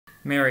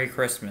Merry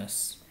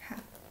Christmas.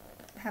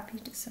 Happy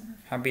December.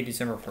 Happy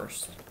December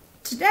 1st.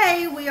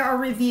 Today we are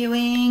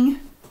reviewing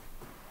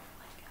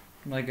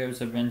Lego's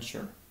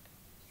Adventure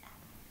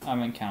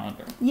Advent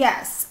Calendar.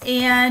 Yes,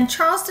 and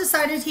Charles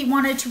decided he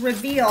wanted to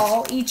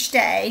reveal each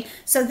day.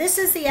 So this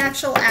is the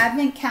actual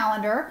Advent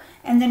Calendar.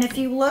 And then if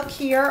you look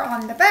here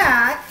on the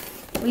back,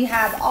 we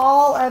have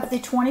all of the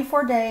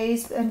 24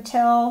 days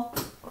until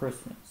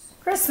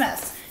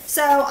Christmas.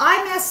 So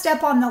I messed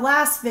up on the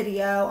last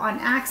video on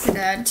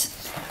accident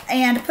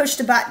and pushed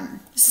a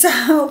button.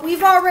 So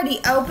we've already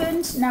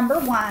opened number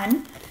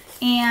 1.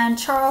 And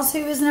Charles, who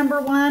is number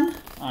 1?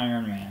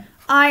 Iron Man.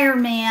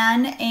 Iron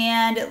Man,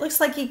 and it looks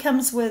like he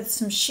comes with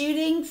some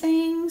shooting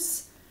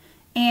things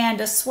and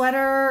a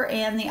sweater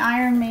and the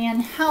Iron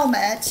Man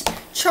helmet.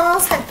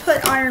 Charles had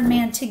put Iron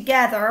Man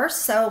together,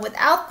 so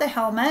without the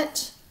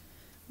helmet,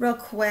 real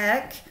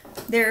quick,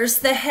 there's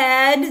the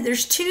head.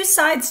 There's 2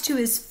 sides to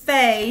his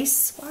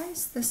face. Why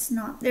is this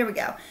not? There we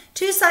go.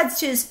 2 sides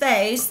to his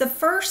face. The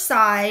first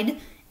side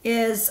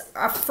is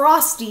a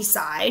frosty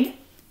side,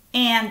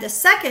 and the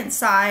second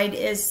side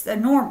is the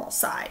normal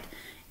side.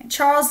 And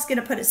Charles is going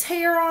to put his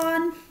hair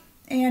on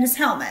and his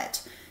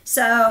helmet.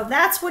 So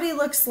that's what he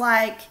looks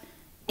like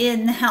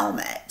in the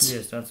helmet.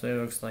 Yes, that's what it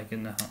looks like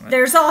in the helmet.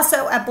 There's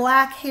also a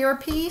black hair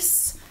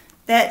piece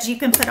that you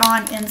can put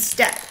on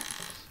instead.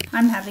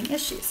 I'm having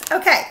issues.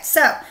 Okay,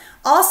 so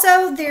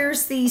also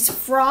there's these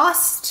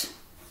it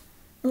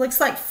looks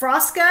like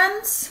frost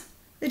guns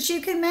that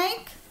you can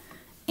make.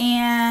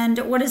 And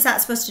what is that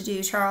supposed to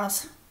do,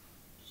 Charles?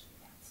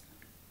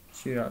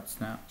 Shoot out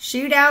snow.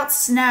 Shoot out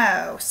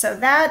snow. So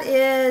that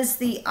is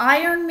the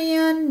Iron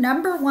Man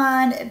number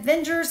 1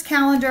 Avengers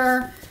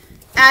Calendar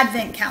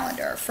Advent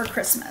Calendar for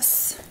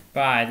Christmas.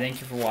 Bye. Thank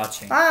you for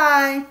watching.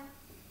 Bye.